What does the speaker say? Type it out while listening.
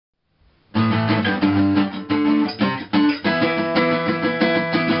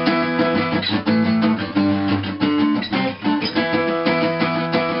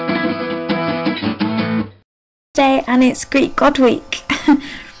Wednesday and it's Greek God Week.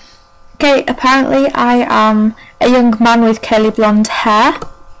 Okay, apparently I am a young man with curly blonde hair.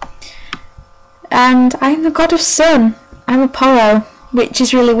 And I'm the god of sun. I'm Apollo, which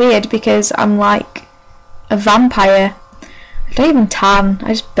is really weird because I'm like a vampire. I don't even tan,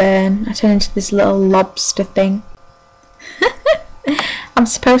 I just burn. I turn into this little lobster thing. I'm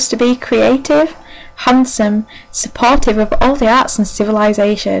supposed to be creative, handsome, supportive of all the arts and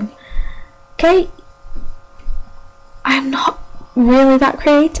civilization. Okay, I'm not really that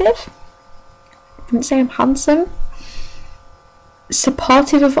creative. I wouldn't say I'm handsome.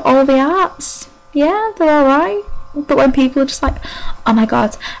 Supportive of all the arts. Yeah, they're alright. But when people are just like, oh my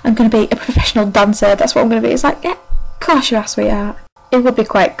god, I'm going to be a professional dancer, that's what I'm going to be. It's like, yeah, of course you are, sweetheart. It would be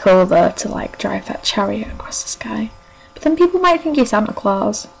quite cool though to like drive that chariot across the sky. But then people might think you're Santa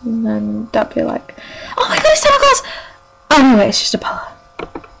Claus. And then that'd be like, oh my god, it's Santa Claus! Oh no, it's just Apollo.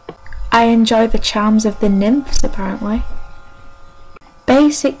 I enjoy the charms of the nymphs, apparently.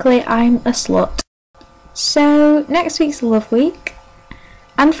 Basically, I'm a slut. So, next week's Love Week.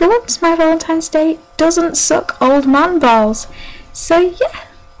 And for once, my Valentine's Day doesn't suck old man balls. So yeah,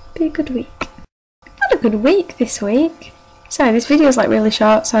 be a good week. Had a good week this week. Sorry, this video is like really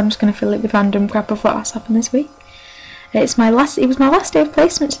short, so I'm just going to fill it with random crap of what has happened this week. It was my last day of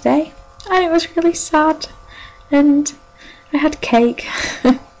placement today, and it was really sad. And I had cake,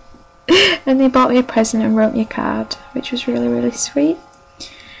 and they bought me a present and wrote me a card, which was really, really sweet.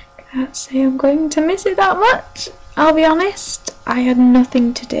 Can't say I'm going to miss it that much. I'll be honest, I had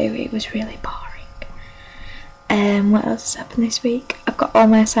nothing to do, it was really boring. What else has happened this week? I've got all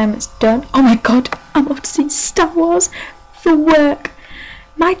my assignments done. Oh my god, I'm off to see Star Wars for work.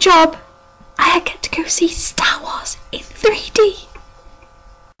 My job, I get to go see Star Wars in 3D.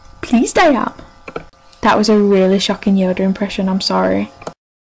 Pleased I am. That was a really shocking Yoda impression, I'm sorry.